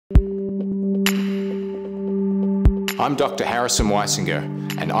I'm Dr Harrison Weisinger,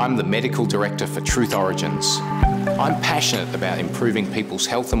 and I'm the Medical Director for Truth Origins. I'm passionate about improving people's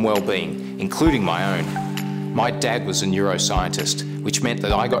health and well-being, including my own. My dad was a neuroscientist, which meant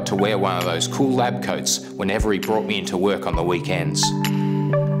that I got to wear one of those cool lab coats whenever he brought me into work on the weekends.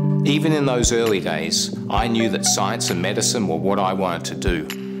 Even in those early days, I knew that science and medicine were what I wanted to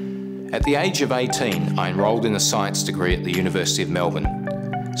do. At the age of 18, I enrolled in a science degree at the University of Melbourne.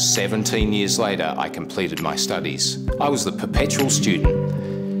 17 years later, I completed my studies. I was the perpetual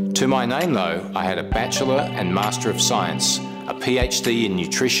student. To my name though, I had a Bachelor and Master of Science, a PhD in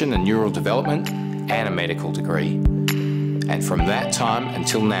Nutrition and Neural Development, and a medical degree. And from that time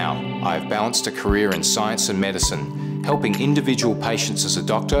until now, I have balanced a career in science and medicine, helping individual patients as a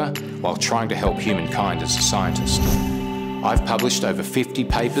doctor while trying to help humankind as a scientist. I've published over 50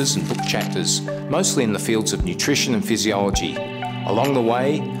 papers and book chapters, mostly in the fields of nutrition and physiology. Along the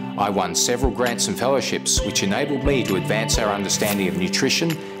way, I won several grants and fellowships which enabled me to advance our understanding of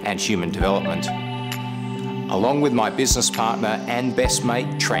nutrition and human development. Along with my business partner and best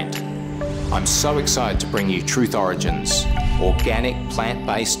mate, Trent, I'm so excited to bring you Truth Origins, organic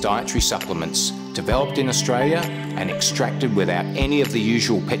plant-based dietary supplements developed in Australia and extracted without any of the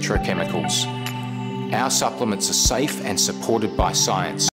usual petrochemicals. Our supplements are safe and supported by science.